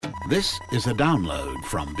This is a download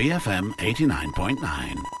from BFM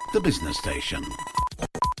 89.9, the business station.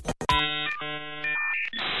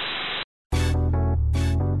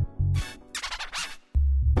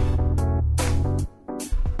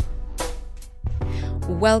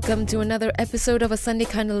 Welcome to another episode of A Sunday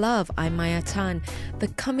Kind of Love. I'm Maya Tan, the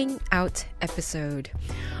coming out episode.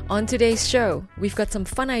 On today's show, we've got some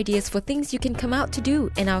fun ideas for things you can come out to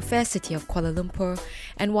do in our fair city of Kuala Lumpur.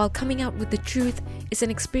 And while coming out with the truth is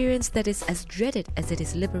an experience that is as dreaded as it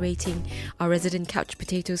is liberating, our resident couch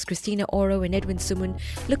potatoes Christina Oro and Edwin Sumun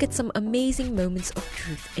look at some amazing moments of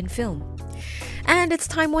truth in film. And it's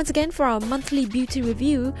time once again for our monthly beauty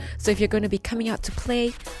review. So if you're going to be coming out to play,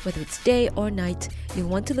 whether it's day or night, you'll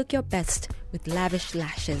want to look your best with Lavish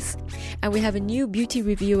Lashes. And we have a new beauty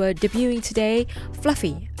reviewer debuting today,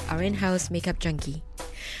 Fluffy, our in-house makeup junkie.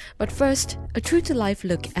 But first, a true-to-life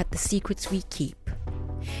look at the secrets we keep.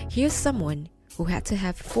 Here's someone who had to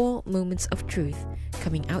have 4 moments of truth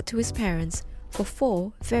coming out to his parents for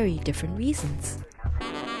 4 very different reasons.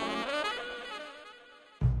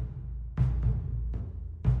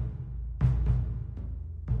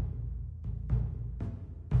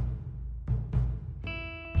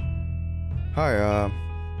 Hi,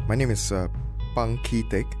 my name is Pang Ki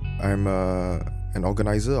Tek. I'm an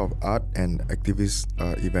organizer of art and activist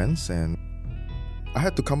events, and I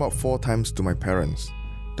had to come out 4 times to my parents.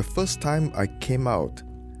 The first time I came out,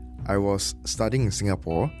 I was studying in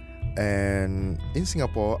Singapore, and in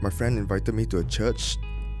Singapore, my friend invited me to a church.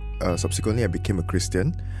 Subsequently, I became a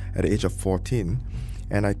Christian at the age of 14,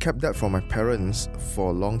 and I kept that from my parents for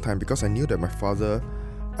a long time because I knew that my father,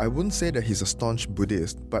 I wouldn't say that he's a staunch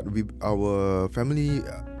Buddhist, but our family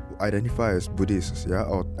identify as Buddhists,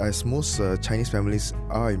 or as most Chinese families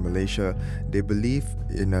are in Malaysia. They believe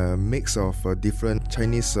in a mix of different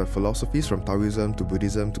Chinese philosophies, from Taoism to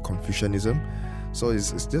Buddhism to Confucianism. So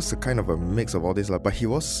it's just a kind of a mix of all this. But he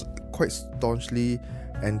was quite staunchly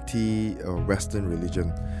anti-Western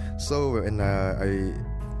religion. So when I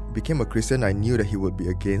became a Christian, I knew that he would be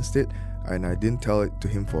against it, and I didn't tell it to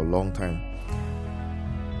him for a long time.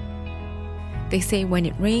 They say when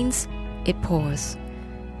it rains, it pours.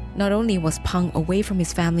 Not only was Pang away from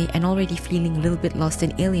his family and already feeling a little bit lost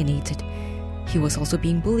and alienated, he was also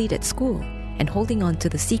being bullied at school and holding on to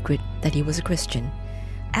the secret that he was a Christian.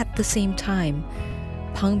 At the same time,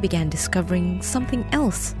 Pang began discovering something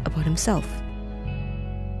else about himself.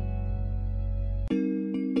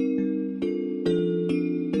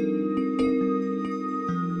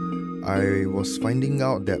 I was finding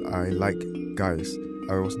out that I like guys.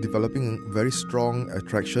 I was developing very strong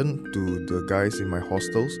attraction to the guys in my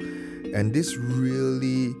hostels, and this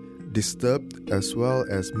really disturbed as well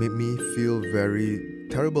as made me feel very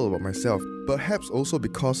terrible about myself. Perhaps also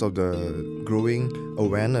because of the growing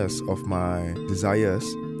awareness of my desires,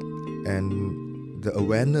 and the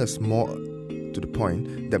awareness more to the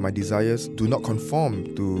point that my desires do not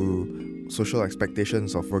conform to social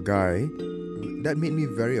expectations of a guy. That made me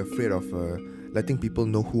very afraid of letting people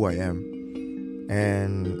know who I am.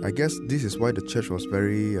 And I guess this is why the church was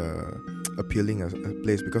very appealing a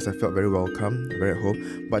place, because I felt very welcome, very at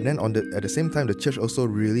home. But then at the same time, the church also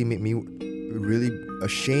really made me really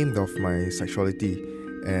ashamed of my sexuality,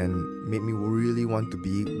 and made me really want to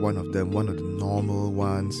be one of them, one of the normal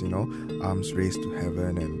ones, arms raised to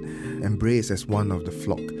heaven and embraced as one of the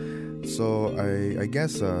flock. So I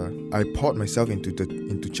guess I poured myself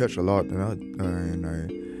into church a lot, and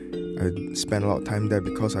I spent a lot of time there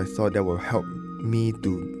because I thought that will help me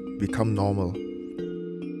to become normal.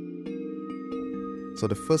 So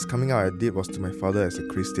the first coming out I did was to my father as a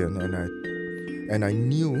Christian, and I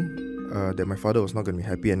knew that my father was not going to be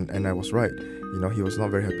happy, and I was right. He was not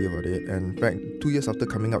very happy about it. And in fact, 2 years after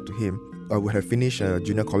coming out to him, I would have finished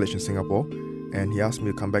junior college in Singapore, and he asked me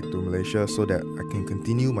to come back to Malaysia so that I can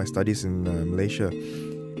continue my studies in Malaysia,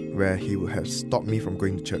 where he would have stopped me from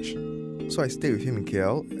going to church. So I stayed with him in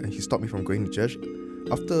KL, and he stopped me from going to church.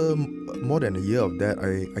 After more than a year of that,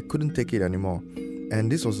 I couldn't take it anymore.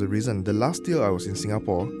 And this was the reason. The last year I was in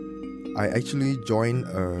Singapore, I actually joined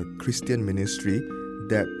a Christian ministry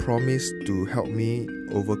that promised to help me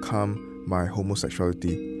overcome my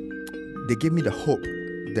homosexuality. They gave me the hope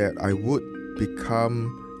that I would become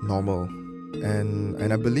normal.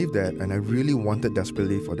 And I believed that, and I really wanted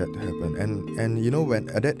desperately for that to happen. And when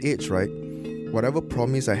at that age, right, whatever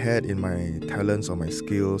promise I had in my talents or my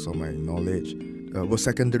skills or my knowledge was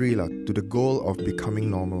secondary to the goal of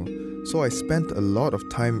becoming normal. So I spent a lot of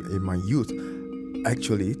time in my youth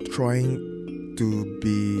actually trying to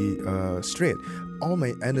be straight. All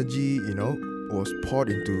my energy, was poured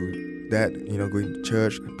into that, going to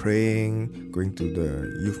church, praying, going to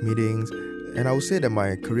the youth meetings, And I would say that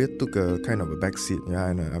my career took a kind of a backseat,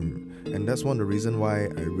 and that's one of the reasons why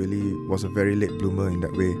I really was a very late bloomer in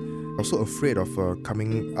that way. I was so afraid of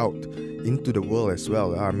coming out into the world as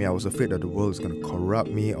well. I was afraid that the world is going to corrupt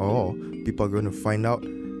me, or people are going to find out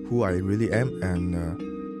who I really am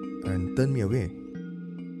and turn me away.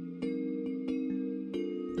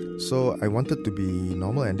 So I wanted to be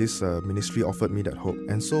normal, and this ministry offered me that hope.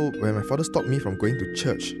 And so when my father stopped me from going to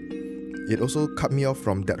church, it also cut me off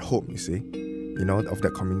from that hope, you see, of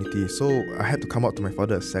that community. So I had to come out to my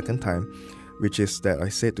father a second time, which is that I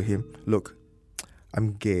said to him, look,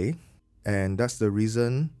 I'm gay, and that's the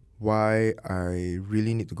reason why I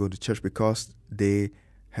really need to go to church, because they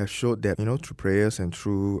have showed that, through prayers and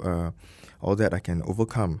through all that, I can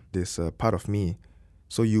overcome this part of me.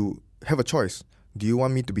 So you have a choice. Do you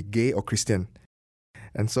want me to be gay or Christian?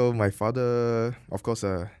 And so my father, of course,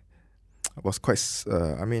 was quite,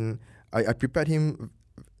 I prepared him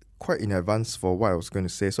quite in advance for what I was going to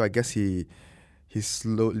say. So I guess he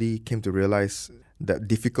slowly came to realize that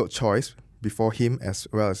difficult choice before him as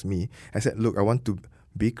well as me. I said, look, I want to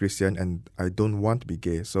be Christian and I don't want to be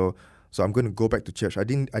gay. So I'm going to go back to church. I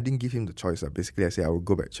didn't give him the choice. Basically, I said I will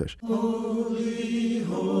go back to church. Holy,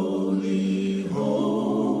 holy,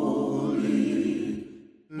 holy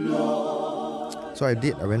Lord. So I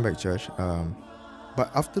did. I went back to church.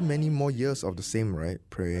 But after many more years of the same,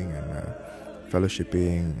 praying and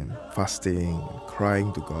fellowshipping and fasting and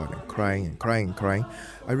crying to God and crying,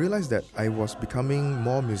 I realized that I was becoming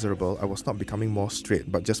more miserable. I was not becoming more straight,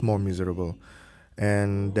 but just more miserable.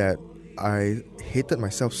 And that I hated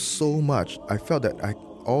myself so much. I felt that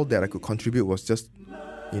all that I could contribute was just,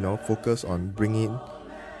 focus on bringing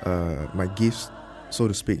my gifts, so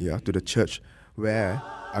to speak, to the church, where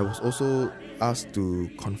I was also asked to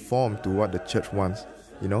conform to what the church wants,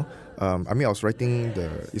 I was writing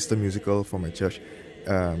the Easter musical for my church,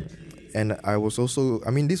 and I was also,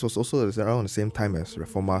 this was also around the same time as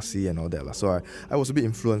Reformasi and all that. So I was a bit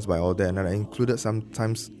influenced by all that, and I included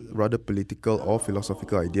sometimes rather political or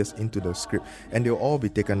philosophical ideas into the script, and they'll all be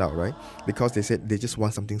taken out, because they said they just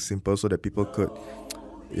want something simple so that people could,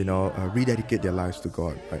 rededicate their lives to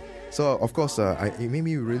God, So, of course, it made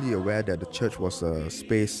me really aware that the church was a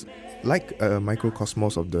space like a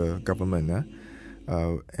microcosmos of the government,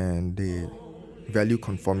 and they value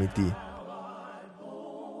conformity.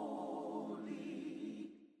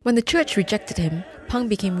 When the church rejected him, Pang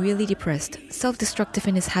became really depressed, self-destructive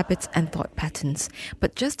in his habits and thought patterns.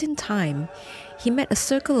 But just in time, he met a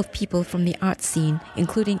circle of people from the art scene,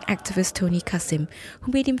 including activist Tony Kasim,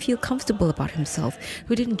 who made him feel comfortable about himself,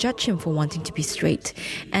 who didn't judge him for wanting to be straight,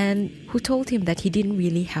 and who told him that he didn't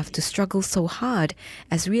really have to struggle so hard,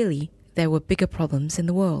 as really there were bigger problems in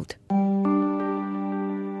the world.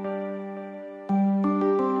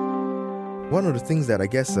 One of the things that I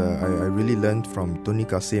guess I really learned from Tony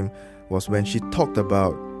Kasim was when she talked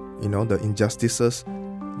about, the injustices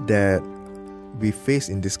that we face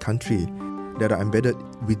in this country that are embedded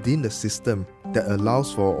within the system that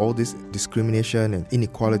allows for all this discrimination and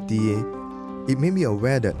inequality. It made me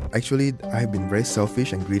aware that actually I have been very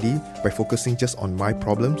selfish and greedy by focusing just on my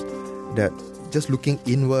problems, that just looking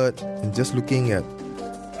inward and just looking at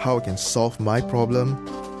how I can solve my problem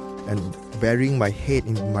and burying my head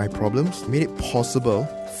in my problems made it possible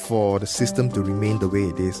for the system to remain the way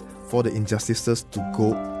it is, for the injustices to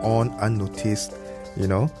go on unnoticed,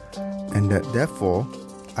 and that therefore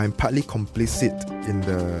I'm partly complicit in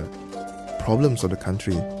the problems of the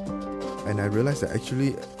country. And I realized that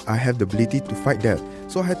actually I have the ability to fight that.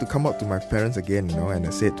 So I had to come out to my parents again, and I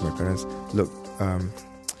said to my parents, look,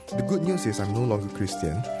 the good news is I'm no longer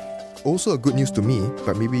Christian. Also a good news to me,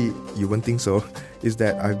 but maybe you won't think so, is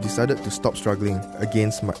that I've decided to stop struggling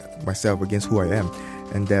against myself, against who I am,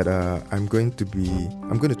 and that I'm going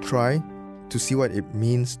to try to see what it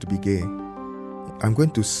means to be gay. I'm going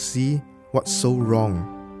to see what's so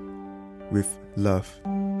wrong with love.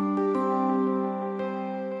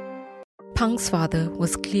 Pang's father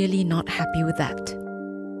was clearly not happy with that.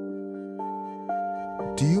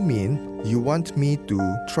 Do you mean you want me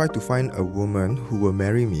to try to find a woman who will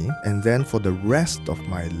marry me and then for the rest of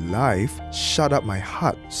my life shut up my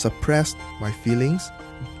heart, suppress my feelings,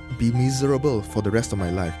 be miserable for the rest of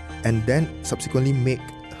my life, and then subsequently make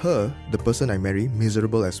her, the person I marry,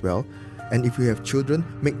 miserable as well, and if you have children,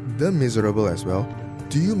 make them miserable as well?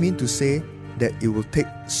 Do you mean to say that it will take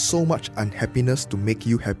so much unhappiness to make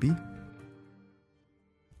you happy?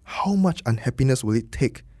 How much unhappiness will it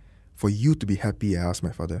take for you to be happy? I asked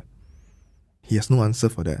my father. He has no answer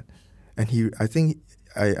for that. And I think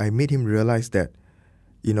I made him realize that,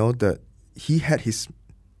 that he had his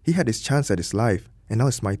chance at his life, and now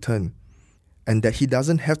it's my turn. and that he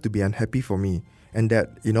doesn't have to be unhappy for me, and that,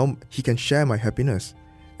 you know, he can share my happiness.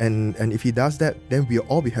 And if he does that, then we'll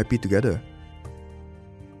all be happy together.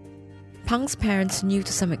 Pang's parents knew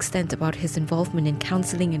to some extent about his involvement in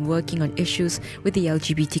counselling and working on issues with the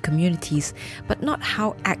LGBT communities, but not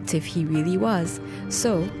how active he really was.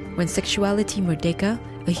 So, when Sexuality Merdeka,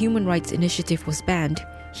 a human rights initiative, was banned,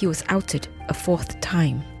 he was outed a fourth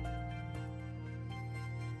time.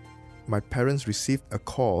 My parents received a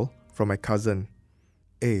call from my cousin.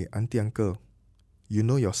 Hey, auntie, uncle, you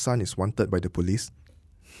know your son is wanted by the police?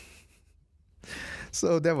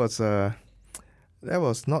 So that was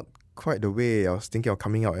not quite the way I was thinking of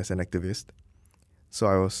coming out as an activist. So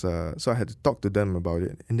I had to talk to them about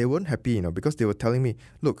it, and they weren't happy, you know, because they were telling me,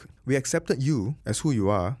 look, we accepted you as who you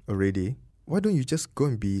are already. Why don't you just go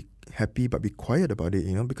and be happy but be quiet about it,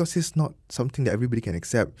 you know, because it's not something that everybody can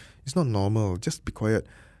accept. It's not normal. Just be quiet.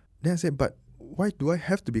 Then I said, but why do I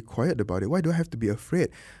have to be quiet about it? Why do I have to be afraid?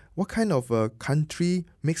 What kind of a country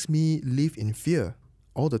makes me live in fear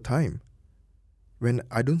all the time when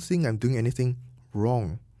I don't think I'm doing anything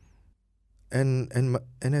wrong? And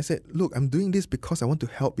I said, look, I'm doing this because I want to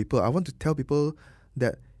help people. I want to tell people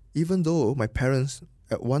that even though my parents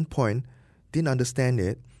at one point didn't understand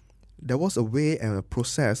it, there was a way and a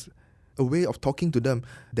process, a way of talking to them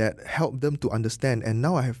that helped them to understand. And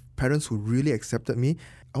now I have parents who really accepted me.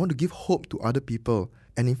 I want to give hope to other people.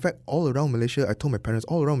 And in fact, all around Malaysia, I told my parents,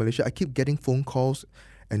 all around Malaysia, I keep getting phone calls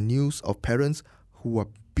and news of parents who are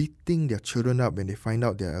beating their children up when they find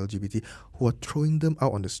out they're LGBT, who are throwing them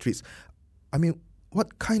out on the streets. I mean,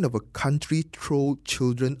 what kind of a country throw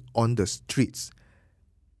children on the streets?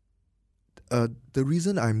 The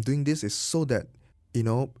reason I'm doing this is so that, you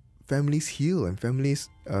know, families heal and families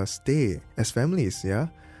stay as families, yeah?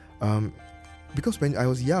 Because when I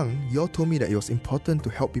was young, you all told me that it was important to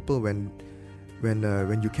help people when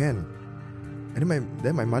you can. And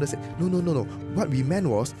then my mother said, no. What we meant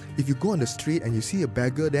was, if you go on the street and you see a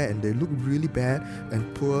beggar there and they look really bad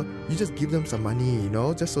and poor, you just give them some money, you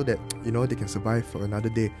know, just so that, you know, they can survive for another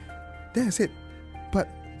day. Then I said, but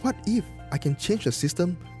what if I can change the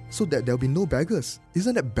system so that there'll be no beggars?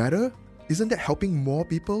 Isn't that better? Isn't that helping more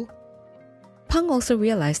people? Pang also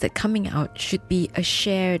realized that coming out should be a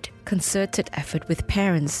shared, concerted effort with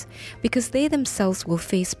parents, because they themselves will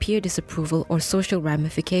face peer disapproval or social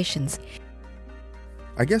ramifications.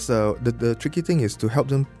 I guess the tricky thing is to help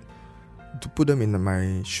them, to put them in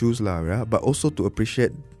my shoes, yeah? But also to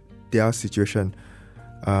appreciate their situation.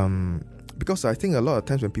 Because I think a lot of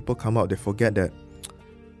times when people come out, they forget that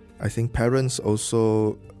I think parents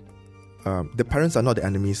also, the parents are not the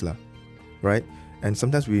enemies, right? And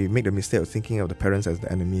sometimes we make the mistake of thinking of the parents as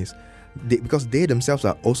the enemies. Because they themselves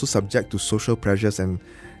are also subject to social pressures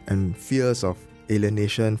and fears of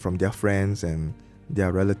alienation from their friends and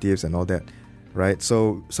their relatives and all that. Right,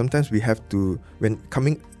 so sometimes we have to, when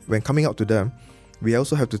coming out to them, we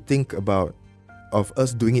also have to think of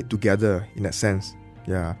us doing it together in that sense.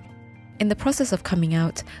 Yeah. In the process of coming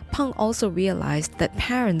out, Pang also realized that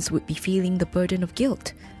parents would be feeling the burden of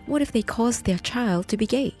guilt. What if they caused their child to be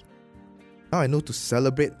gay? Now I know to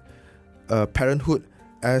celebrate parenthood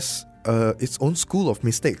as its own school of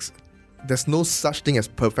mistakes. There's no such thing as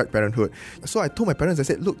perfect parenthood. So I told my parents, I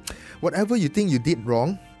said, look, whatever you think you did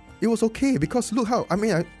wrong, it was okay, because look how,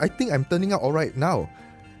 I think I'm turning out all right now.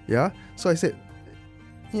 Yeah? So I said,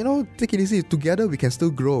 you know, take it easy. Together we can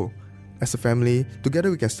still grow as a family.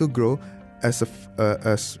 Together we can still grow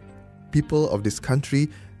as people of this country,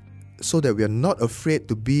 so that we are not afraid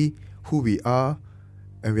to be who we are,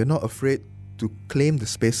 and we are not afraid to claim the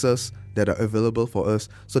spaces that are available for us,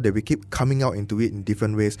 so that we keep coming out into it in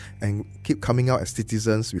different ways and keep coming out as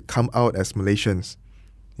citizens. We come out as Malaysians.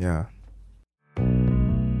 Yeah.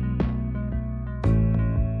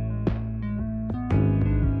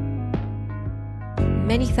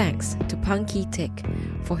 Many thanks to Pang Ki-tik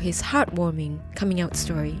for his heartwarming coming out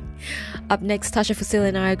story. Up next, Tasha Fusil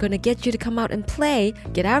and I are going to get you to come out and play,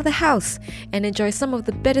 get out of the house, and enjoy some of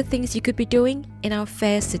the better things you could be doing in our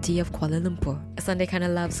fair city of Kuala Lumpur. A Sunday Kinda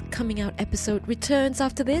Love's coming out episode returns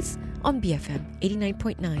after this on BFM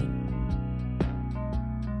 89.9.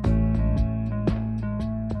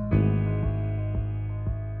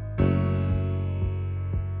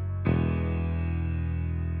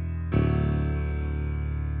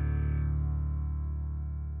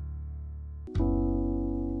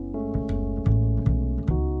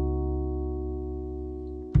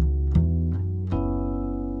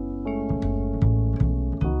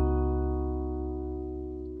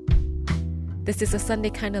 This is A Sunday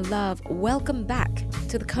Kinda Love. Welcome back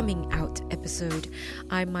to the Coming Out episode.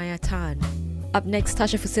 I'm Maya Tan. Up next,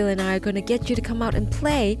 Tasha Fusil and I are going to get you to come out and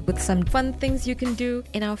play with some fun things you can do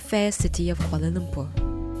in our fair city of Kuala Lumpur.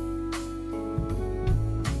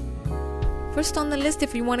 First on the list,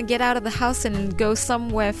 if you want to get out of the house and go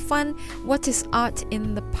somewhere fun, what is Art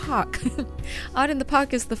in the Park? Art in the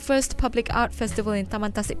Park is the first public art festival in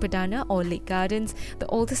Taman Tasik Perdana, or Lake Gardens, the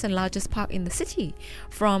oldest and largest park in the city,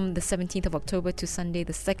 from the 17th of October to Sunday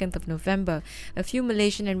the 2nd of November. A few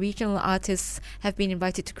Malaysian and regional artists have been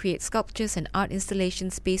invited to create sculptures and art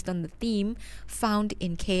installations based on the theme Found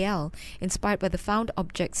in KL, inspired by the found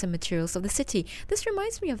objects and materials of the city. This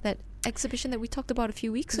reminds me of that exhibition that we talked about a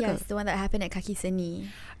few weeks ago. Yes, the one that happened at Kaki Seni.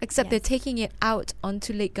 Except they're taking it out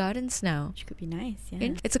onto Lake Gardens now. Which could be nice,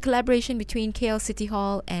 yeah. It's a collaboration between KL City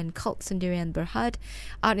Hall and Cult Sendirian Berhad.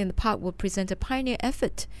 Art in the Park will present a pioneer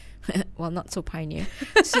effort. Well, not so pioneer,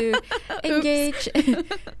 to engage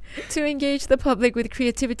the public with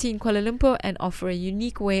creativity in Kuala Lumpur and offer a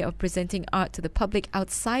unique way of presenting art to the public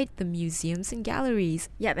outside the museums and galleries.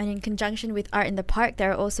 Yep, and in conjunction with Art in the Park,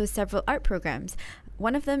 there are also several art programs.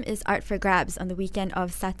 One of them is Art for Grabs on the weekend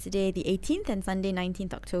of Saturday the 18th and Sunday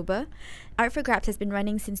 19th October. Art for Grabs has been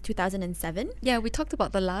running since 2007. Yeah, we talked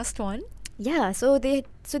about the last one. Yeah, so they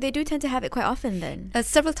do tend to have it quite often then.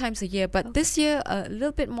 Several times a year, but this year a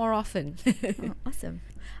little bit more often. Oh, awesome.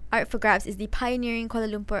 Art for Grabs is the pioneering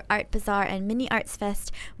Kuala Lumpur art bazaar and mini arts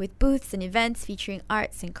fest with booths and events featuring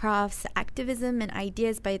arts and crafts, activism and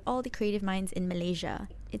ideas by all the creative minds in Malaysia.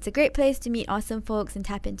 It's a great place to meet awesome folks and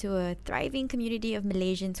tap into a thriving community of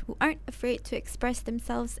Malaysians who aren't afraid to express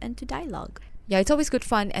themselves and to dialogue. Yeah, it's always good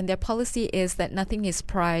fun, and their policy is that nothing is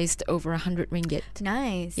priced over 100 ringgit.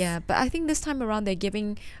 Nice. Yeah, but I think this time around they're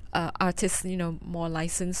giving artists, more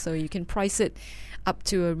license, so you can price it up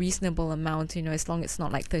to a reasonable amount, as long as it's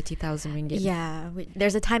not like 30,000 ringgit. Yeah,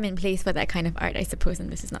 there's a time and place for that kind of art, I suppose,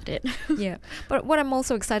 and this is not it. Yeah, but what I'm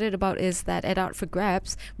also excited about is that at Art for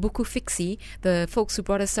Grabs, Buku Fiksi, the folks who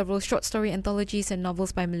brought us several short story anthologies and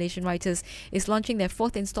novels by Malaysian writers, is launching their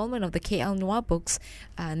 4th installment of the KL Noir books,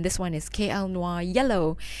 and this one is KL Noir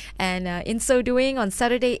Yellow. And in so doing, on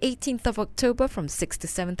Saturday 18th of October from 6 to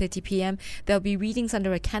 7:30 p.m, there'll be readings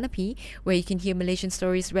under a canopy where you can hear Malaysian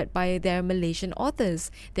stories read by their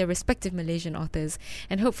respective Malaysian authors,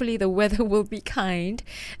 and hopefully the weather will be kind.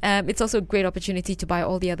 It's also a great opportunity to buy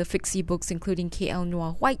all the other Fiksi books, including KL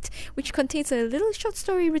Noir White, which contains a little short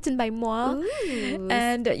story written by moi. Ooh.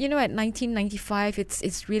 And at 1995,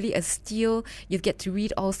 it's really a steal. You get to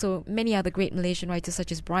read also many other great Malaysian writers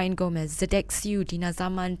such as Brian Gomez, Zedek Siu, Dina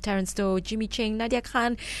Zaman, Terence Doe, Jimmy Cheng, Nadia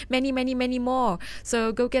Khan, many, many, many more.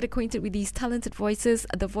 So go get acquainted with these talented voices,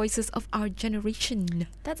 the voices of our generation.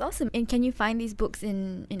 That's awesome. And can you find these books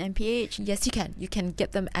in MPH? Yes, you can. You can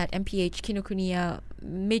get them at MPH, Kinokuniya,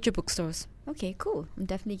 major bookstores. Okay, cool. I'm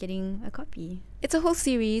definitely getting a copy. It's a whole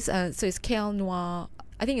series. So it's KL Noir.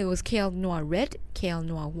 I think it was KL Noir Red, KL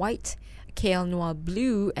Noir White, KL Noir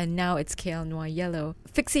Blue, and now it's KL Noir Yellow.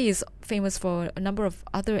 Fiksi is famous for a number of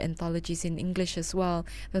other anthologies in English as well.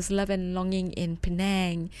 There's Love and Longing in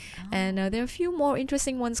Penang, and there are a few more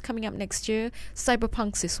interesting ones coming up next year.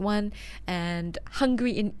 Cyberpunks is one, and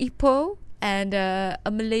Hungry in Ipoh, and a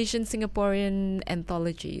Malaysian Singaporean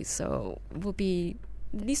anthology. So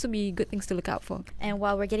these will be good things to look out for. And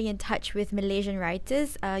while we're getting in touch with Malaysian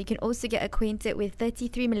writers, you can also get acquainted with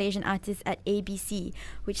 33 Malaysian artists at ABC,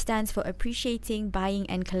 which stands for Appreciating, Buying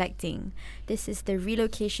and Collecting. This is the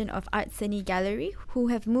relocation of Art Seni Gallery, who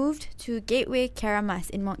have moved to Gateway Keramas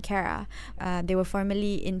in Mont Kera. They were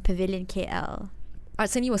formerly in Pavilion KL. Art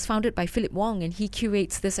Seni was founded by Philip Wong, and he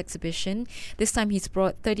curates this exhibition. This time he's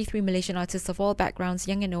brought 33 Malaysian artists of all backgrounds,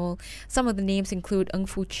 young and old. Some of the names include Eng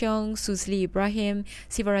Fu Cheong, Suzli Ibrahim,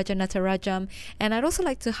 Sivaraja Natarajam, and I'd also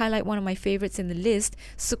like to highlight one of my favorites in the list,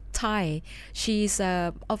 Suk Tai. She's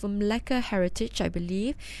of a Malacca heritage, I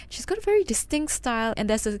believe. She's got a very distinct style, and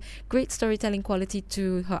there's a great storytelling quality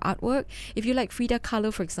to her artwork. If you like Frida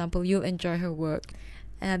Kahlo, for example, you'll enjoy her work.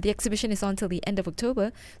 The exhibition is on till the end of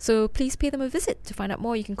October, so please pay them a visit. To find out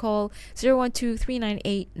more, you can call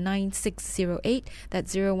 012-398-9608.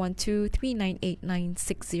 That's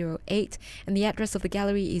 012-398-9608. And the address of the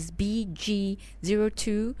gallery is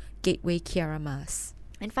BG02 Gateway Kiaramas.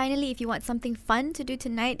 And finally, if you want something fun to do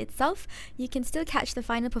tonight itself, you can still catch the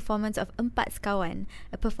final performance of Empat Sekawan,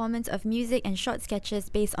 a performance of music and short sketches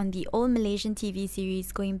based on the old Malaysian TV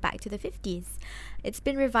series going back to the 50s. It's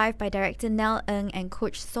been revived by director Nell Eng and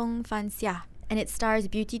coach Song Fan Sia. And it stars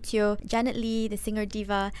Beauty Teo, Janet Lee, the singer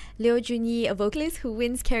diva, Leo Junyi, a vocalist who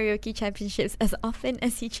wins karaoke championships as often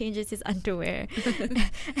as he changes his underwear,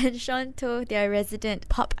 and Sean To, their resident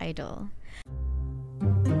pop idol.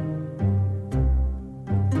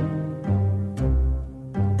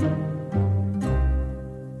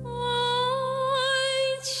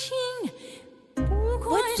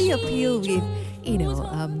 the appeal with,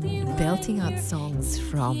 belting out songs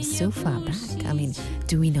from so far back? I mean,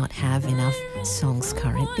 do we not have enough songs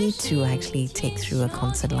currently to actually take through a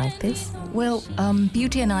concert like this? Well,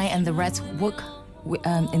 Beauty and I and the Rats work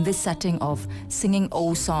in this setting of singing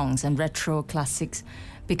old songs and retro classics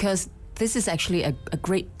because this is actually a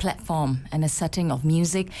great platform and a setting of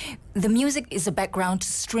music. The music is a background to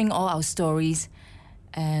string all our stories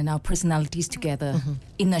and our personalities together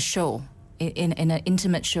in a show, in an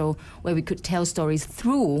intimate show where we could tell stories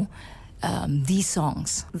through these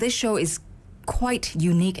songs. This show is quite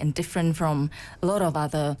unique and different from a lot of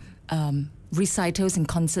other recitals and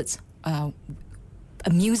concerts,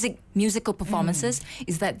 musical performances,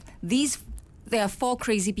 is that there are four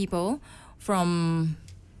crazy people from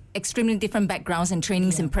extremely different backgrounds and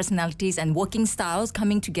trainings and personalities and working styles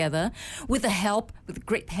coming together with the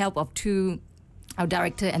great help of our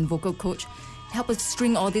director and vocal coach, help us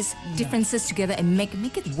string all these differences together and make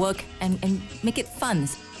it work and make it fun.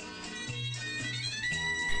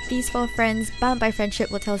 These four friends, bound by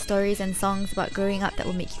friendship, will tell stories and songs about growing up that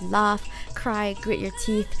will make you laugh, cry, grit your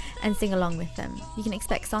teeth, and sing along with them. You can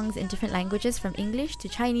expect songs in different languages, from English to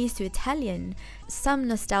Chinese to Italian, some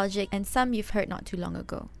nostalgic and some you've heard not too long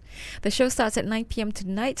ago. The show starts at 9 p.m.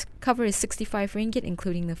 tonight. Cover is 65 ringgit,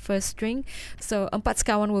 including the first string. So Empat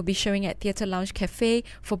Sekawan will be showing at Theatre Lounge Cafe.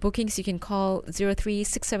 For bookings, you can call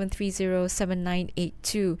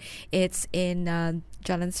 03-6730-7982. It's in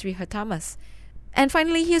Jalan Sri Hartamas. And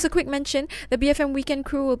finally, here's a quick mention. The BFM Weekend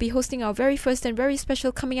Crew will be hosting our very first and very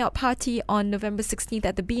special coming out party on November 16th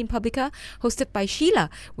at the Bee in Publica, hosted by Sheila,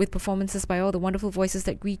 with performances by all the wonderful voices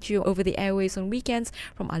that greet you over the airwaves on weekends,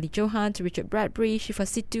 from Ali Johan to Richard Bradbury, Shifa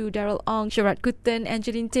Situ, Daryl Ong, Sharat Kutan,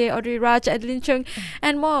 Angeline Tay, Audrey Raj, Adeline Chung,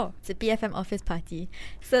 and more. It's a BFM office party.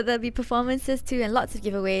 So there'll be performances too and lots of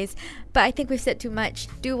giveaways. But I think we've said too much.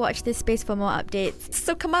 Do watch this space for more updates.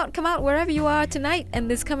 So come out wherever you are tonight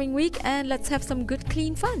and this coming week, and let's have some good,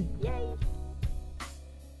 clean fun. Yay!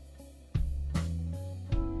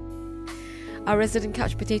 Our resident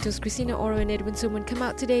couch potatoes, Christina Oro and Edwin Suman, come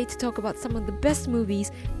out today to talk about some of the best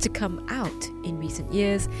movies to come out in recent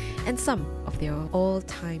years and some of their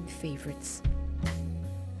all-time favorites.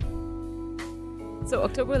 So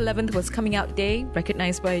October 11th was Coming Out Day,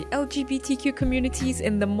 recognized by LGBTQ communities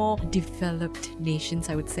in the more developed nations,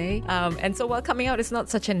 I would say. And so while coming out is not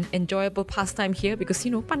such an enjoyable pastime here because,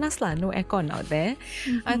 panas lah, no aircon out there,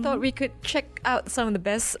 I thought we could check out some of the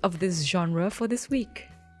best of this genre for this week.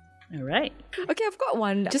 All right. Okay, I've got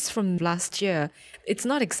one just from last year. It's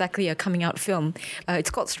not exactly a coming out film.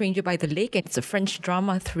 It's called Stranger by the Lake. It's a French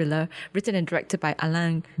drama thriller written and directed by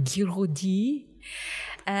Alain Guiraudie.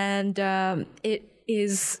 And it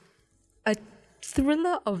is a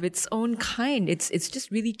thriller of its own kind. It's just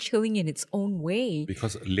really chilling in its own way.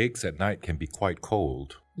 Because lakes at night can be quite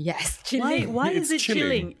cold. Yes, chilling. Why is it chilling.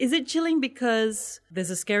 chilling? Is it chilling because there's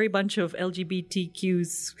a scary bunch of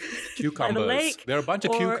LGBTQs by the lake? There are a bunch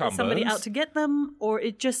of or cucumbers. Somebody out to get them? Or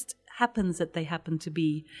it just happens that they happen to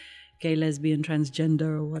be gay, lesbian,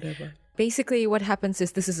 transgender or whatever? Basically, what happens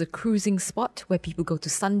is this is a cruising spot where people go to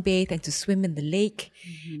sunbathe and to swim in the lake.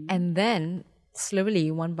 And then, slowly,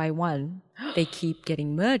 one by one, they keep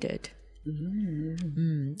getting murdered.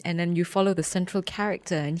 And then you follow the central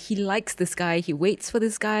character, and he likes this guy, he waits for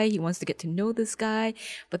this guy, he wants to get to know this guy,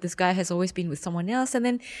 but this guy has always been with someone else, and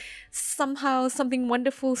then somehow something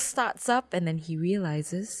wonderful starts up, and then he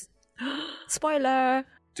realizes, spoiler,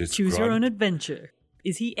 Choose your own adventure.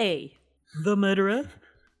 Is he A, the murderer?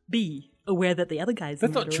 B, aware that the other guy's the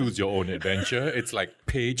That's murderer? not choose your own adventure. It's like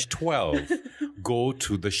page 12, go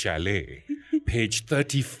to the chalet. Page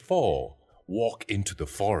 34, walk into the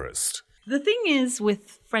forest. The thing is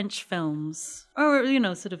with French films, or,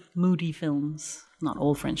 sort of moody films, not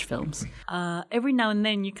all French films, every now and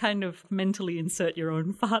then you kind of mentally insert your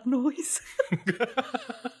own fart noise.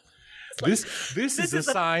 This is a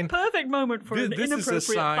sign. Perfect moment for an This is inappropriate a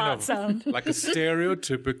sign fart of sound. like a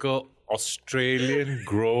stereotypical Australian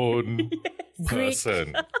grown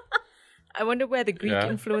person. I wonder where the Greek Yeah.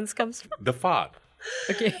 influence comes from. The fart.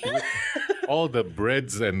 Okay. All the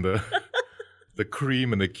breads and the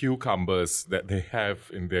cream and the cucumbers that they have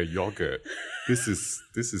in their yogurt. This is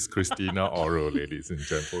Christina Oro, ladies and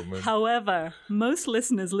gentlemen. However, most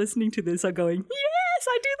listeners listening to this are going, yes,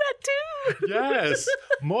 I do that too. Yes,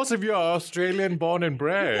 most of you are Australian born and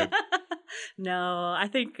bred. No, I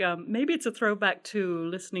think maybe it's a throwback to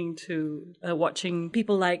listening to, watching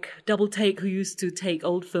people like Double Take, who used to take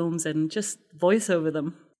old films and just voice over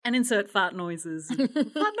them and insert fart noises. Fart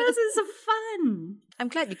noises are fun. I'm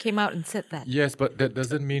glad you came out and said that. Yes, but that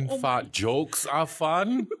doesn't mean fart jokes are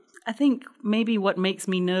fun. I think maybe what makes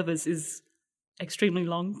me nervous is extremely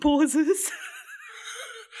long pauses.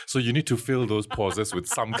 So you need to fill those pauses with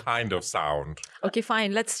some kind of sound. Okay,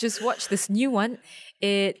 fine. Let's just watch this new one.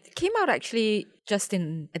 It came out actually just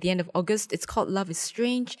at the end of August. It's called Love is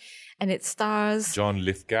Strange, and it stars John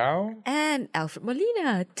Lithgow and Alfred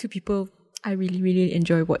Molina, two people I really, really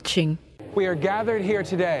enjoy watching. We are gathered here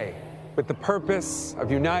today with the purpose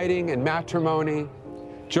of uniting in matrimony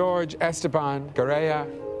George Esteban Garea,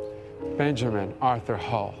 Benjamin Arthur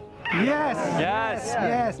Hull.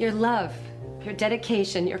 Your love, your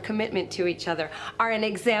dedication, your commitment to each other are an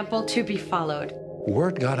example to be followed.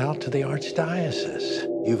 Word got out to the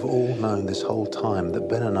Archdiocese. You've all known this whole time that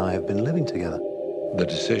Ben and I have been living together. The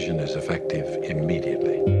decision is effective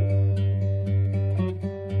immediately.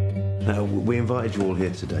 Now, we invited you all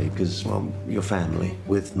here today because, well, your family.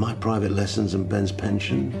 With my private lessons and Ben's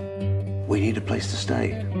pension, we need a place to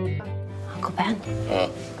stay. Uncle Ben?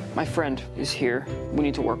 My friend is here. We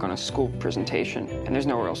need to work on a school presentation, and there's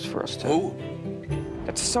nowhere else for us to. Who?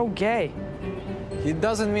 That's so gay. He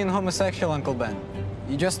doesn't mean homosexual, Uncle Ben.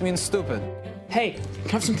 He just means stupid. Hey, can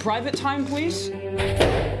I have some private time, please?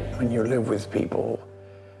 When you live with people,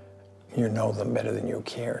 you know them better than you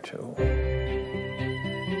care to.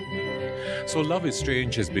 So Love is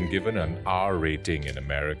Strange has been given an R rating in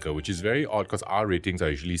America, which is very odd because R ratings are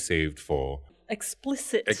usually saved for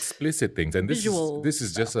Explicit things. And this visual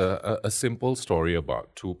is just a simple story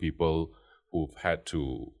about two people who've had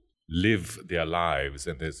to live their lives,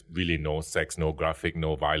 and there's really no sex, no graphic,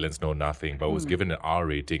 no violence, no nothing, but was given an R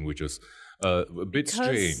rating, which was a bit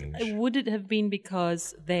strange. Would it have been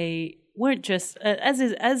because they weren't just,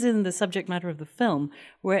 as in the subject matter of the film,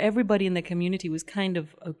 where everybody in the community was kind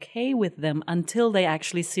of okay with them until they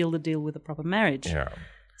actually sealed the deal with a proper marriage? Yeah.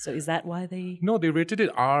 So is that why they... No, they rated it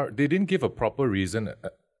R. They didn't give a proper reason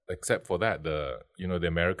except for that. The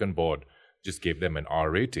American board just gave them an R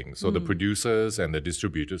rating. So the producers and the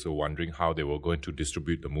distributors were wondering how they were going to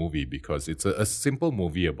distribute the movie, because it's a simple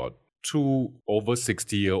movie about two over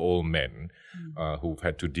 60-year-old men who've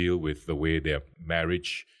had to deal with the way their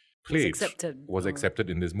marriage was accepted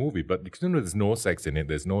in this movie. But there's no sex in it,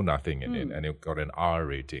 there's no nothing in it, and it got an R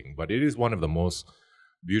rating. But it is one of the most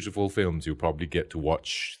beautiful films you probably get to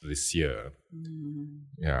watch this year.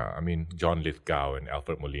 Yeah, I mean, John Lithgow and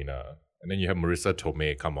Alfred Molina. And then you have Marissa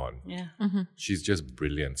Tomei, come on. Yeah. She's just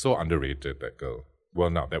brilliant. So underrated, that girl.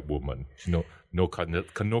 Well, not that woman. No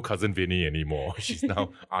cousin Vinny anymore. She's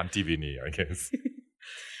now Auntie Vinny, I guess.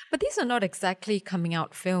 But these are not exactly coming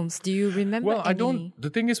out films. Do you remember Well, any? I don't.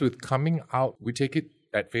 The thing is with coming out, we take it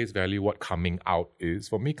at face value what coming out is.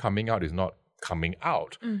 For me, coming out is not coming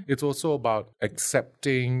out. It's also about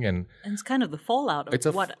accepting and it's kind of the fallout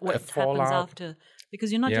of what happens after.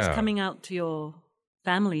 Because you're not just coming out to your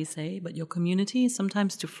family, say, but your community,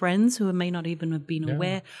 sometimes to friends who may not even have been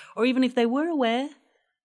aware, or even if they were aware,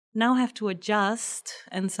 now have to adjust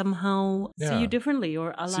and somehow see you differently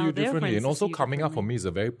or allow see you their differently. friends And to also see you coming out for differently. me is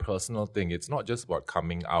a very personal thing. It's not just about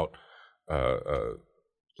coming out,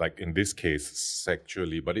 like in this case,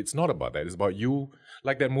 sexually, but it's not about that. It's about you,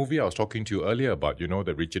 like that movie I was talking to you earlier about,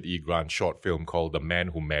 the Richard E. Grant short film called The Man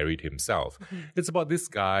Who Married Himself. It's about this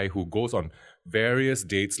guy who goes on various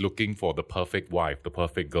dates looking for the perfect wife, the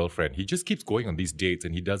perfect girlfriend. He just keeps going on these dates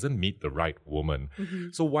and he doesn't meet the right woman.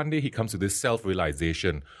 So one day he comes to this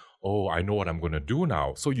self-realization, oh, I know what I'm going to do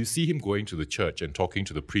now. So you see him going to the church and talking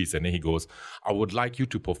to the priest, and then he goes, I would like you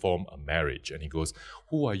to perform a marriage. And he goes,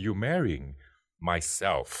 who are you marrying?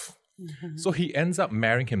 Myself. So he ends up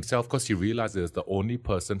marrying himself because he realizes the only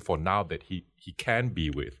person for now that he can be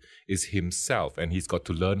with is himself, and he's got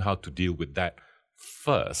to learn how to deal with that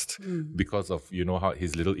first because of how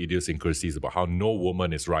his little idiosyncrasies about how no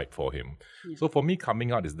woman is right for him. So for me,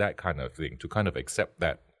 coming out is that kind of thing, to kind of accept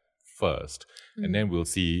that first, and then we'll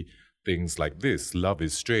see things like this, Love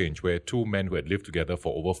is Strange, where two men who had lived together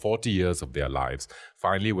for over 40 years of their lives,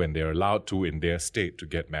 finally when they're allowed to in their state to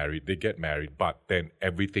get married, they get married, but then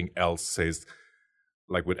everything else says,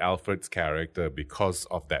 like with Alfred's character, because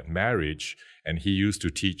of that marriage, and he used to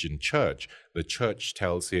teach in church, the church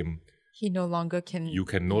tells him, he no longer can. You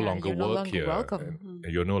can no longer you're no work longer here. welcome.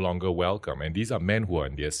 And you're no longer welcome. And these are men who are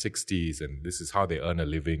in their 60s, and this is how they earn a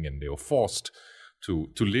living, and they were forced to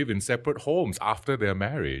live in separate homes after their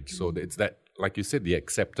marriage. So it's that, like you said, the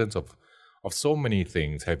acceptance of so many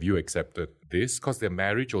things. Have you accepted this? Because their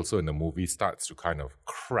marriage also in the movie starts to kind of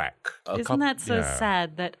crack. Isn't that so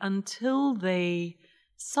sad that until they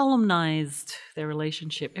solemnized their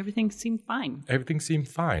relationship, everything seemed fine? Everything seemed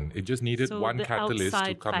fine. It just needed So one the catalyst to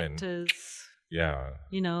outside come factors, in.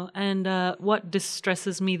 Yeah. And what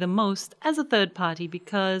distresses me the most as a third party,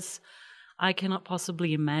 because I cannot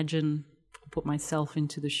possibly imagine put myself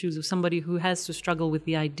into the shoes of somebody who has to struggle with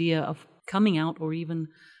the idea of coming out or even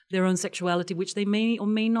their own sexuality, which they may or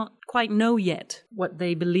may not quite know yet what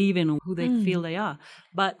they believe in or who they feel they are.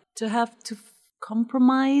 But to have to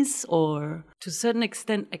compromise or to a certain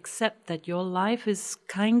extent accept that your life is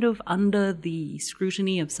kind of under the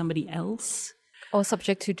scrutiny of somebody else. Or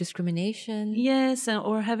subject to discrimination. Yes,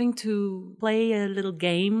 or having to play a little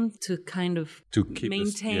game to kind of to keep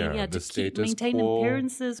maintain quo.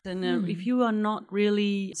 appearances. And if you are not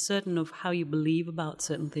really certain of how you believe about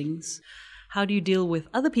certain things, how do you deal with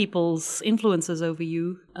other people's influences over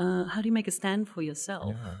you? How do you make a stand for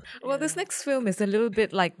yourself? Yeah. Well, this next film is a little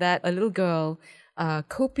bit like that. A little girl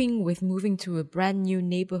coping with moving to a brand new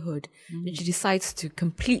neighborhood. And she decides to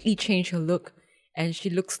completely change her look, and she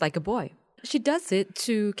looks like a boy. She does it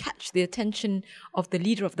to catch the attention of the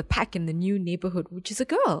leader of the pack in the new neighborhood, which is a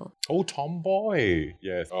girl. Oh, Tomboy.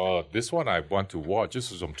 Yes. Oh, this one I want to watch.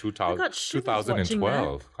 This is from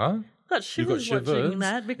 2012. Huh? You got shivers watching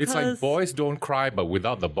that because it's like Boys Don't Cry, but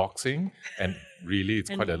without the boxing. And really, it's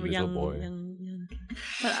quite a little boy. Young.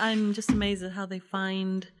 But I'm just amazed at how they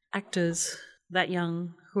find actors that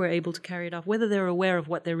young who are able to carry it off, whether they're aware of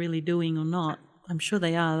what they're really doing or not. I'm sure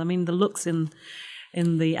they are. I mean, the looks in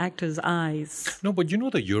the actors' eyes. No, but you know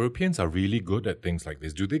the Europeans are really good at things like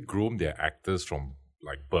this. Do they groom their actors from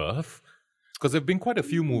like birth? Because there have been quite a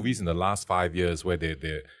few movies in the last 5 years where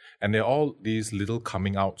they're all these little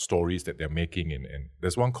coming out stories that they're making. And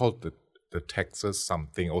there's one called the Texas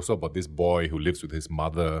something, also about this boy who lives with his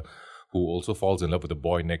mother, who also falls in love with the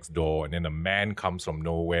boy next door. And then a man comes from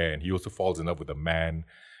nowhere and he also falls in love with a man.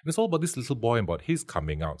 And it's all about this little boy and about his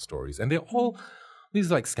coming out stories. And they're all these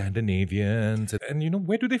like Scandinavians, and you know,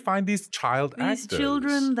 where do they find these child actors? These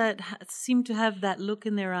children that seem to have that look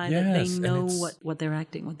in their eye that they know what they're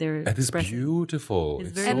acting, what they're expressing. It's beautiful.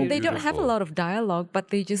 It's so very and they beautiful. don't have a lot of dialogue, but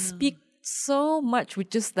they just speak so much with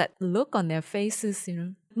just that look on their faces, you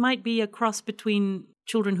know. It might be a cross between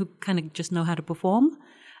children who kind of just know how to perform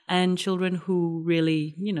and children who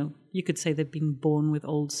really, you know, you could say they've been born with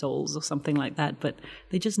old souls or something like that, but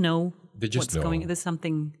they just know what's going on. There's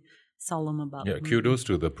something solemn about it. Kudos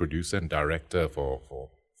to the producer and director for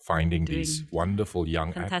finding these wonderful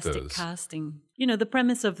young fantastic actors. Casting. You know, the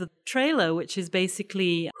premise of the trailer, which is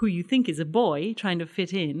basically who you think is a boy trying to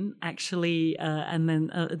fit in, actually, and then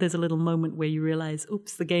there's a little moment where you realize,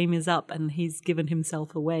 oops, the game is up and he's given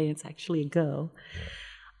himself away. It's actually a girl.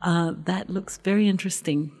 That looks very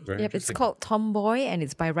interesting. It's called Tomboy, and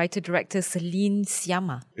it's by writer-director Celine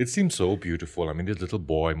Sciamma. It seems so beautiful. I mean, this little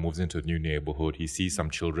boy moves into a new neighborhood. He sees some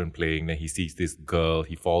children playing. Then he sees this girl.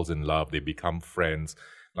 He falls in love. They become friends.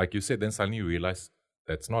 Like you said, then suddenly you realize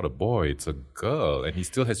that's not a boy. It's a girl. And he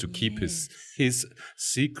still has to keep his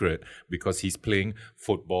secret because he's playing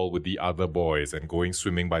football with the other boys and going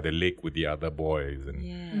swimming by the lake with the other boys.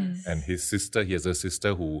 And his sister, he has a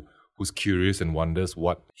sister who's curious and wonders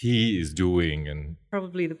what he is doing. And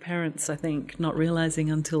probably the parents, I think, not realizing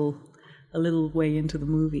until a little way into the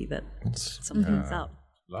movie that something's up.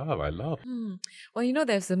 I love. Well, you know,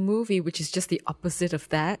 there's a movie which is just the opposite of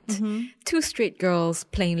that. Two straight girls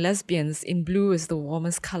playing lesbians in blue is the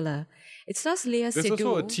warmest color. It stars Lea Seydoux. There's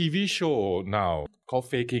also a TV show now called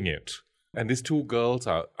Faking It. And these two girls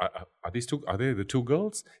are they the two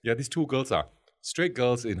girls? Yeah, these two girls are straight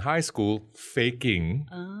girls in high school faking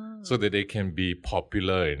so that they can be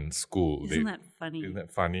popular in school. Isn't that funny? Isn't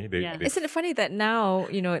that funny? Isn't it funny that now,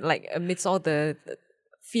 you know, like amidst all the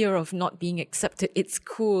fear of not being accepted, it's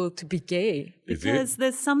cool to be gay? Because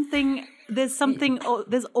there's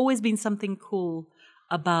always been something cool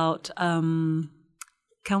about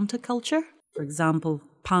counterculture. For example,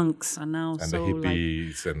 punks are now and so the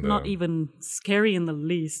hippies like and not even scary in the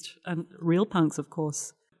least. And real punks, of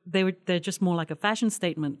course. They're just more like a fashion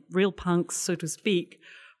statement. Real punks, so to speak,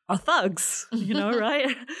 are thugs, you know,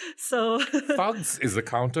 right? So thugs is a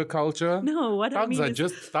counterculture? No, thugs are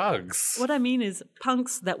just thugs. What I mean is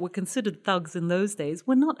punks that were considered thugs in those days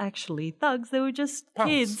were not actually thugs. They were just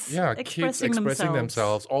kids expressing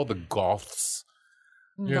themselves. All the goths.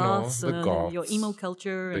 You know, the goths. Your emo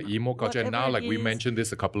culture. The emo culture. And now, like we mentioned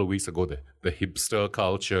this a couple of weeks ago, the hipster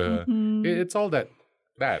culture. It's all that.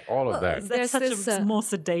 All of that. There's such a more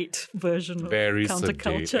sedate version of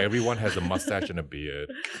counterculture. Sedate. Everyone has a mustache and a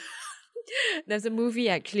beard. There's a movie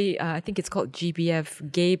actually, I think it's called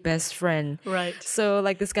GBF, Gay Best Friend. Right. So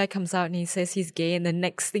like this guy comes out and he says he's gay, and the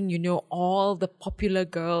next thing you know, all the popular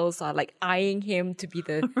girls are like eyeing him to be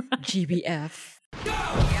the GBF.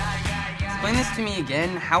 Explain this to me again.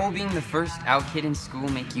 How will being the first out kid in school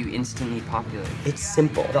make you instantly popular? It's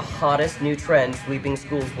simple. The hottest new trend sweeping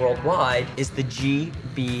schools worldwide is the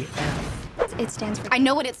GBF. It stands for... I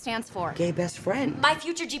know what it stands for. Gay best friend. My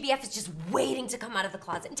future GBF is just waiting to come out of the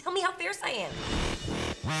closet and tell me how fierce I am.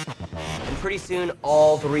 And pretty soon,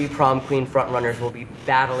 all 3 prom queen frontrunners will be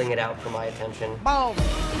battling it out for my attention. Boom.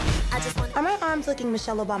 Are my arms looking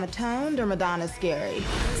Michelle Obama toned or Madonna scary?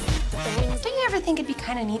 Don't you ever think it'd be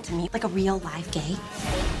kind of neat to meet like a real live gay?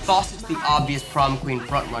 Fawcett's the obvious prom queen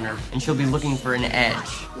frontrunner, and she'll be looking for an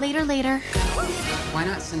edge. Later. Why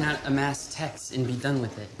not send out a mass text and be done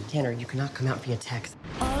with it? Tanner, you cannot come out via text.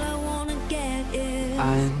 All I wanna get is...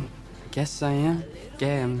 I guess I am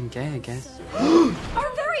gay. I'm gay, I guess. Our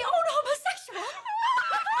very own homosexual!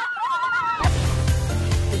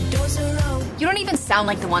 You don't even sound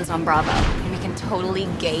like the ones on Bravo. We can totally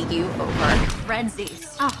gay you over.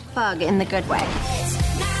 Redsies. Oh, bug in the good way.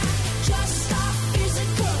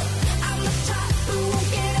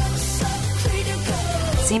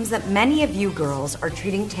 Seems that many of you girls are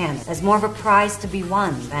treating Tanner as more of a prize to be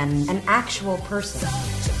won than an actual person.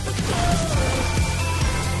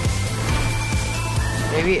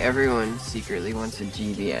 Maybe everyone secretly wants a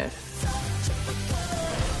GBF.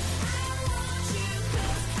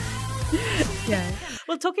 Yeah.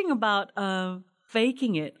 Well, talking about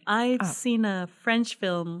faking it, I've seen a French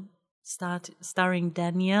film starring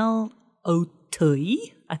Daniel Auteuil.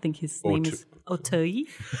 I think his name is Auteuil.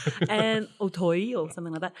 And Auteuil or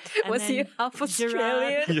something like that. And was he half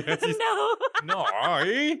Australian? Yes, No.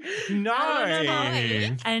 No.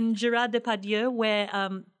 And Gerard Depardieu, where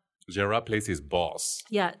Gerard plays his boss.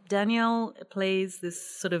 yeah, Daniel plays this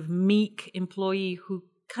sort of meek employee who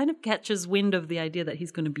kind of catches wind of the idea that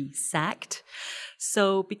he's going to be sacked.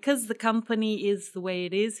 So because the company is the way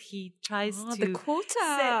it is, he tries to... the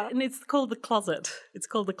quota. And it's called the closet. It's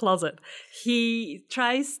called the closet. He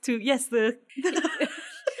tries to... Yes, the...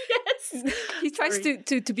 He tries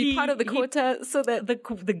to be part of the quota so that...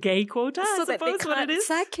 The gay quota, so I that they suppose what it can't is.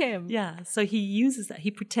 sack him. Yeah, so he uses that.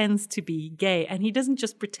 He pretends to be gay. And he doesn't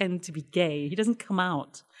just pretend to be gay. He doesn't come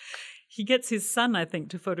out. He gets his son, I think,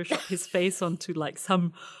 to Photoshop his face onto like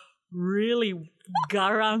some really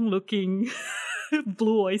garang-looking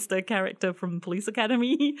Blue Oyster character from Police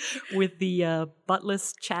Academy with the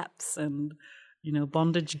buttless chaps and,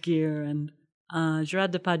 bondage gear. And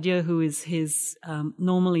Gerard Depardieu, who is his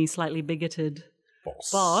normally slightly bigoted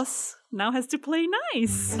boss, now has to play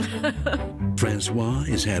nice. Francois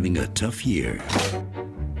is having a tough year.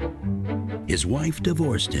 His wife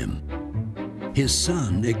divorced him. His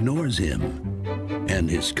son ignores him, and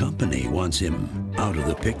his company wants him out of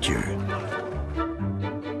the picture.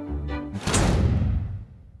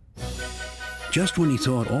 Just when he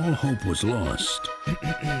thought all hope was lost,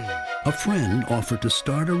 a friend offered to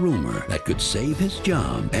start a rumor that could save his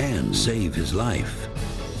job and save his life.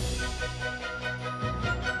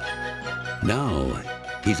 Now,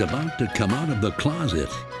 he's about to come out of the closet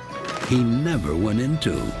he never went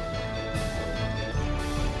into.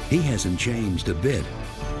 He hasn't changed a bit,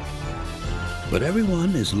 but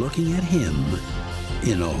everyone is looking at him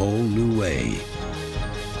in a whole new way.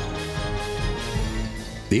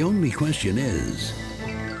 The only question is,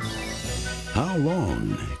 how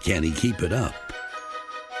long can he keep it up?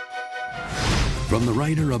 From the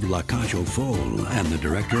writer of La Cage aux Folles and the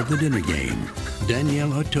director of The Dinner Game,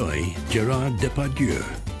 Daniel Auteuil, Gerard Depardieu,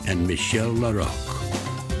 and Michel Larocque.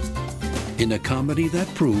 In a comedy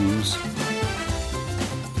that proves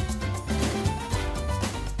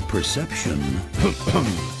perception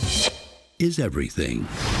is everything.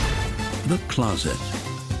 The Closet.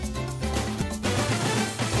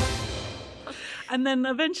 And then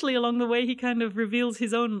eventually along the way, he kind of reveals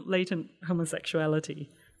his own latent homosexuality,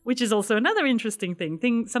 which is also another interesting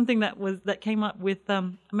thing, something that came up with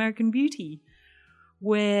American Beauty,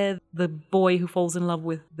 where the boy who falls in love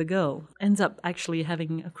with the girl ends up actually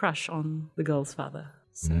having a crush on the girl's father.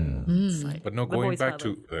 So it's like But no, the going boy's back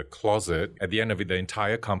father. to the closet, at the end of it, the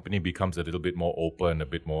entire company becomes a little bit more open, a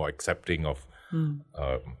bit more accepting of,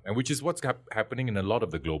 and which is what's happening in a lot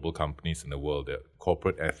of the global companies in the world. The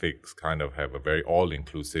corporate ethics kind of have a very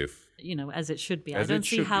all-inclusive. As it should be. I As don't it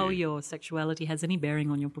see should how be. your sexuality has any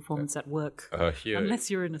bearing on your performance at work, Here,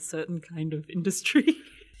 unless you're in a certain kind of industry.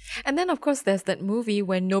 And then, of course, there's that movie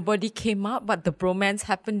where nobody came out, but the bromance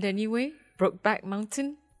happened anyway. Brokeback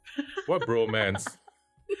Mountain. what bromance?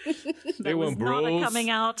 They weren't bros. Not a coming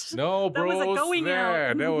out. No, That was a bros. going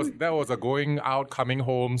out. That was a going out, coming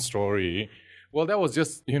home story. Well, that was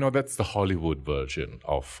just, that's the Hollywood version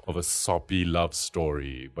of a soppy love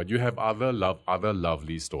story. But you have other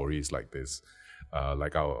lovely stories like this.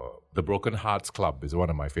 The Broken Hearts Club is one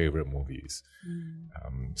of my favorite movies.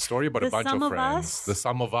 Story about a bunch of friends. The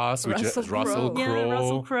Sum of Us, which is Russell Crowe. Yeah,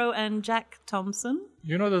 Russell Crowe and Jack Thompson.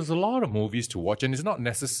 There's a lot of movies to watch, and it's not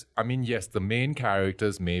necessary. I mean, yes, the main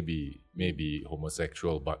characters may be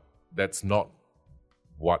homosexual, but that's not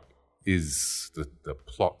what is the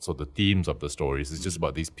plots or the themes of the stories. It's just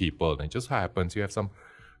about these people, and it just happens you have some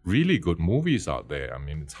really good movies out there. I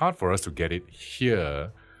mean, it's hard for us to get it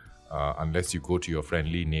here unless you go to your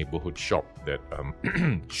friendly neighborhood shop that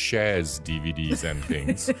shares DVDs and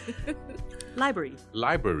things.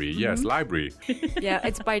 Library, yes, library. Yeah,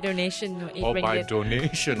 it's by donation. 8 or ringgit by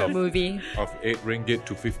donation of movie of 8 ringgit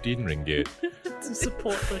to 15 ringgit to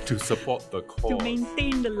support the cause. To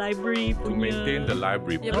maintain the library.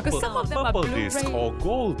 Yeah, because some of them are purple Blu-ray. disc or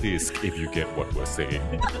gold disc, if you get what we're saying.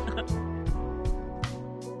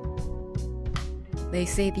 They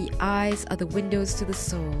say the eyes are the windows to the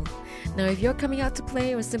soul. Now, if you're coming out to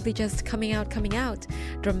play or simply just coming out,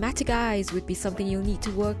 dramatic eyes would be something you'll need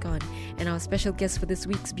to work on. And our special guest for this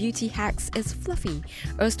week's Beauty Hacks is Fluffy,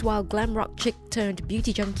 erstwhile glam rock chick turned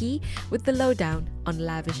beauty junkie with the lowdown on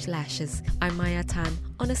Lavish Lashes. I'm Maya Tan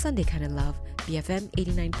on A Sunday Kind of Love, BFM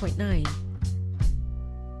 89.9.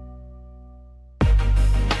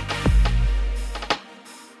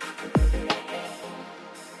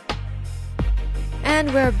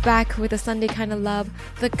 And we're back with A Sunday Kind of Love,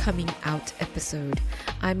 the Coming Out episode.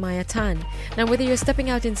 I'm Maya Tan. Now, whether you're stepping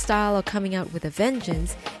out in style or coming out with a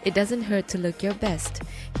vengeance, it doesn't hurt to look your best.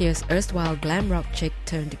 Here's erstwhile glam rock chick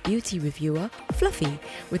turned beauty reviewer, Fluffy,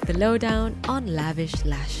 with the lowdown on Lavish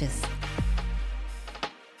Lashes.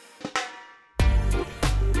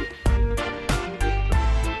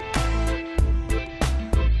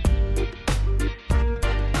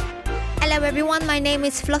 Hello everyone, my name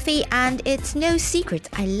is Fluffy and it's no secret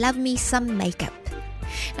I love me some makeup.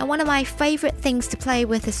 Now, one of my favourite things to play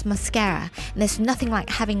with is mascara, and there's nothing like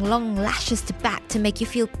having long lashes to back to make you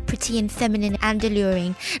feel pretty and feminine and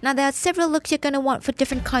alluring. Now, there are several looks you're going to want for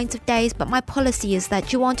different kinds of days, but my policy is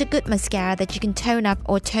that you want a good mascara that you can tone up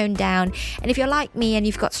or tone down. And if you're like me and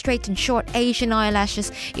you've got straight and short Asian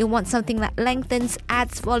eyelashes, you'll want something that lengthens,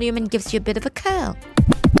 adds volume and gives you a bit of a curl.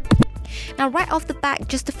 Now, right off the bat,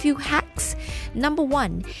 just a few hacks. Number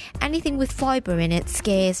 1, anything with fibre in it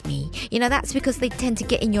scares me. That's because they tend to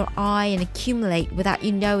get in your eye and accumulate without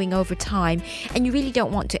you knowing over time, and you really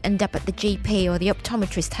don't want to end up at the GP or the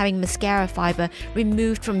optometrist having mascara fibre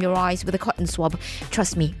removed from your eyes with a cotton swab.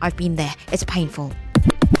 Trust me, I've been there. It's painful.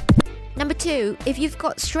 Number 2, if you've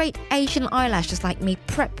got straight Asian eyelashes like me,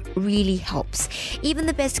 prep really helps. Even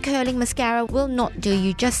the best curling mascara will not do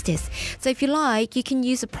you justice. So if you like, you can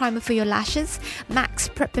use a primer for your lashes. MAC's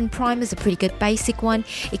Prep and Prime is a pretty good basic one.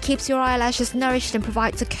 It keeps your eyelashes nourished and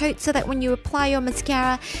provides a coat so that when you apply your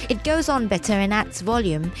mascara, it goes on better and adds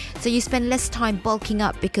volume. So you spend less time bulking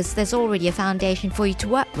up because there's already a foundation for you to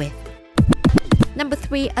work with. Number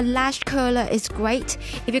 3, a lash curler is great.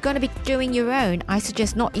 If you're going to be doing your own, I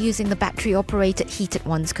suggest not using the battery-operated heated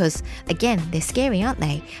ones because, again, they're scary, aren't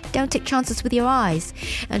they? Don't take chances with your eyes.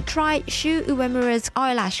 And try Shu Uemura's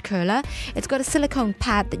eyelash curler. It's got a silicone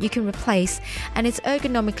pad that you can replace, and it's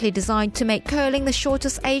ergonomically designed to make curling the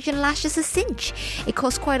shortest Asian lashes a cinch. It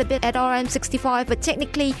costs quite a bit at RM65, but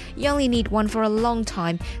technically, you only need one for a long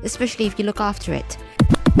time, especially if you look after it.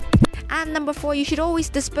 And number 4, you should always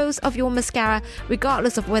dispose of your mascara,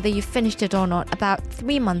 regardless of whether you've finished it or not, about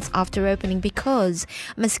 3 months after opening, because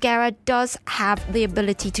mascara does have the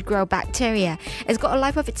ability to grow bacteria. It's got a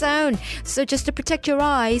life of its own. So just to protect your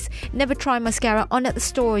eyes, never try mascara on at the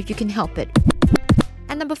store if you can help it.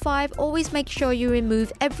 And number 5, always make sure you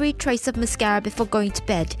remove every trace of mascara before going to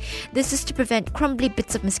bed. This is to prevent crumbly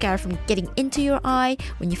bits of mascara from getting into your eye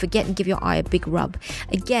when you forget and give your eye a big rub.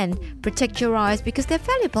 Again, protect your eyes because they're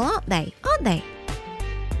valuable, aren't they?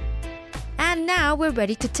 And now we're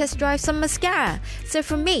ready to test drive some mascara. So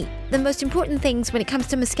for me, the most important things when it comes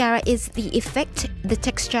to mascara is the effect, the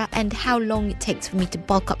texture, and how long it takes for me to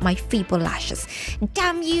bulk up my feeble lashes.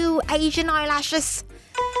 Damn you, Asian eyelashes!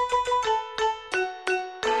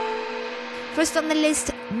 First on the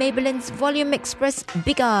list, Maybelline's Volume Express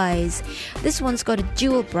Big Eyes. This one's got a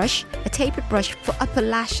dual brush, a tapered brush for upper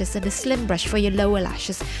lashes and a slim brush for your lower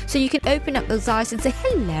lashes, so you can open up those eyes and say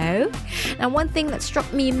hello. Now, one thing that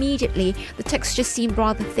struck me immediately, the texture seemed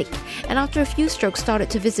rather thick, and after a few strokes started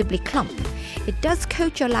to visibly clump. It does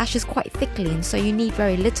coat your lashes quite thickly, and so you need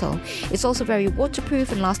very little. It's also very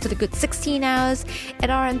waterproof and lasted a good 16 hours. At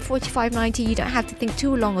RM 45.90, you don't have to think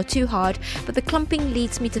too long or too hard, but the clumping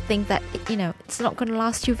leads me to think that, it's not going to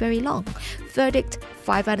last you very long. Verdict,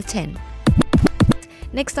 5 out of 10.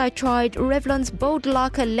 Next, I tried Revlon's Bold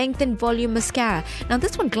Lacquer Lengthen Volume Mascara. Now,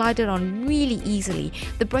 this one glided on really easily.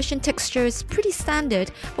 The brush and texture is pretty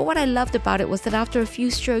standard, but what I loved about it was that after a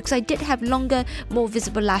few strokes, I did have longer, more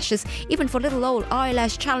visible lashes, even for little old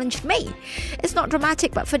eyelash challenged me. It's not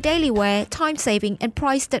dramatic, but for daily wear, time-saving, and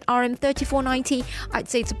priced at RM $34.90, I'd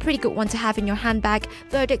say it's a pretty good one to have in your handbag.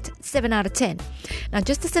 Verdict, 7 out of 10. Now,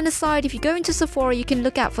 just as an aside, if you go into Sephora, you can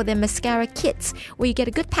look out for their mascara kits, where you get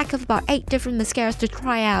a good pack of about 8 different mascaras to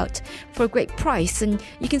try out for a great price, and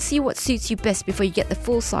you can see what suits you best before you get the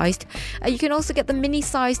full-sized. You can also get the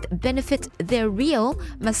mini-sized Benefit They're Real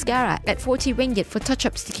mascara at 40 ringgit for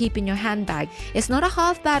touch-ups to keep in your handbag. It's not a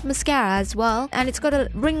half-bad mascara as well, and it's got a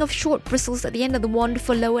ring of short bristles at the end of the wand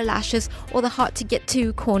for lower lashes or the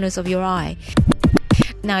hard-to-get-to corners of your eye.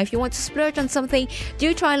 Now, if you want to splurge on something,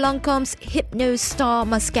 do try Lancome's Hypno Star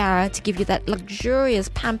Mascara to give you that luxurious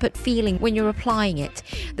pampered feeling when you're applying it.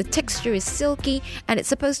 The texture is silky and it's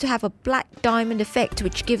supposed to have a black diamond effect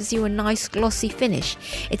which gives you a nice glossy finish.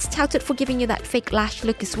 It's touted for giving you that fake lash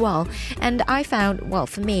look as well, and I found, well,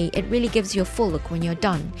 for me, it really gives you a full look when you're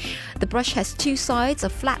done. The brush has 2 sides, a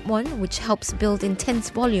flat one which helps build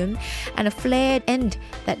intense volume and a flared end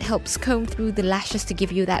that helps comb through the lashes to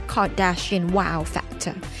give you that Kardashian wow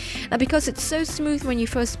factor. Now, because it's so smooth when you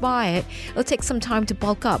first buy it, it'll take some time to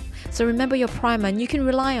bulk up, so remember your primer and you can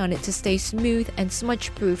rely on it to stay smooth and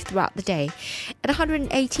smudge proof throughout the day. At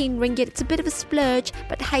 118 ringgit, it's a bit of a splurge,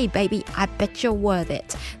 but hey baby, I bet you're worth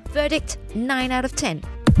it. Verdict, 9 out of 10.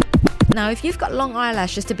 Now, if you've got long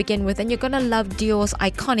eyelashes to begin with, then you're going to love Dior's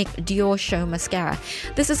iconic Dior Show mascara.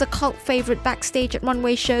 This is a cult favorite backstage at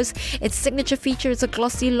runway shows. Its signature feature is a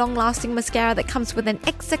glossy, long-lasting mascara that comes with an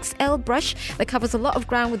XXL brush that covers a lot of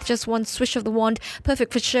ground with just one swish of the wand,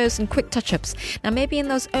 perfect for shows and quick touch-ups. Now, maybe in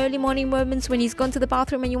those early morning moments when he's gone to the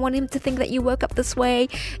bathroom and you want him to think that you woke up this way,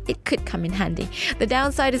 it could come in handy. The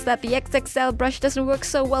downside is that the XXL brush doesn't work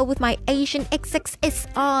so well with my Asian XXS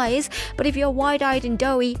eyes, but if you're wide-eyed and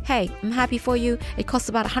doughy, hey, I'm happy for you. It costs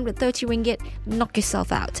about 130 ringgit. Knock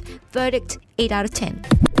yourself out. Verdict, 8 out of 10.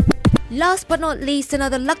 Last but not least,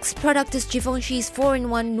 another luxe product is Givenchy's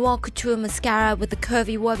 4-in-1 Noir Couture Mascara with the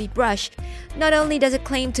curvy wavy brush. Not only does it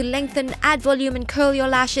claim to lengthen, add volume and curl your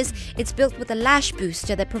lashes, it's built with a lash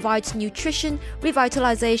booster that provides nutrition,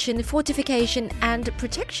 revitalization, fortification and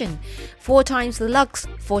protection. 4 times the luxe,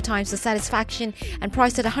 4 times the satisfaction, and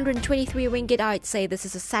priced at 123 ringgit, I'd say this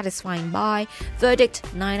is a satisfying buy.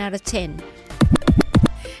 Verdict, 9 out of 10.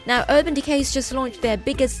 Now, Urban Decay's just launched their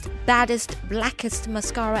biggest, baddest, blackest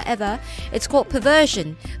mascara ever. It's called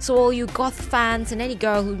Perversion. So all you goth fans and any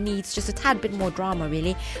girl who needs just a tad bit more drama,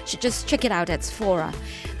 really, should just check it out at Sephora.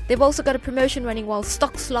 They've also got a promotion running while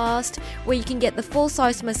stocks last, where you can get the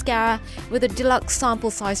full-size mascara with a deluxe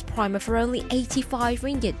sample-size primer for only 85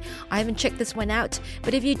 ringgit. I haven't checked this one out,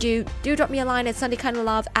 but if you do drop me a line at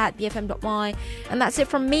sundaykindoflove@bfm.my. And that's it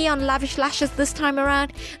from me on Lavish Lashes this time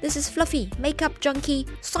around. This is Fluffy, makeup junkie,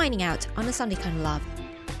 signing out on a Sunday Kind of Love.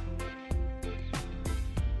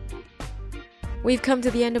 We've come to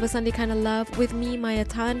the end of A Sunday Kind of Love with me, Maya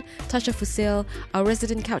Tan, Tasha Fusil, our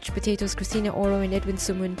resident couch potatoes Christina Oro and Edwin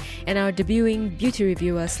Sumun, and our debuting beauty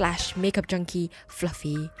reviewer / makeup junkie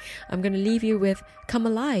Fluffy. I'm going to leave you with Come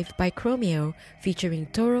Alive by Chromeo featuring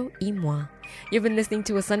Toro y Moi. You've been listening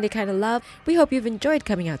to A Sunday Kind of Love. We hope you've enjoyed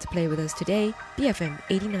coming out to play with us today. BFM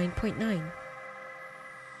 89.9.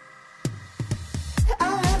 I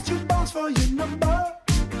asked you boss for your number.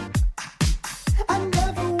 I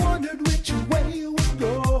never wondered which way you would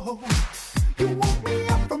go. You woke me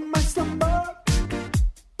up from my slumber.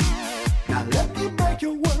 Now let me make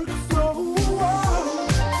your work flow.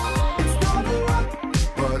 It's not a lot,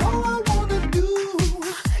 but all I wanna do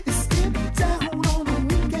is skip down on a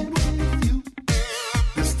weekend with you.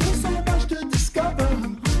 There's still so much to discover.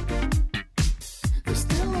 There's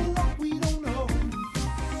still a lot we don't know.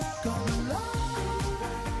 Gonna love.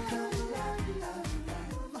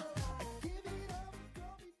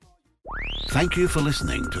 Thank you for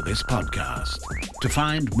listening to this podcast. To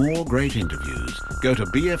find more great interviews, go to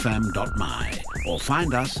bfm.my or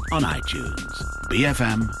find us on iTunes.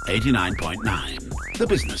 BFM 89.9, the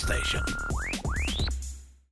business station.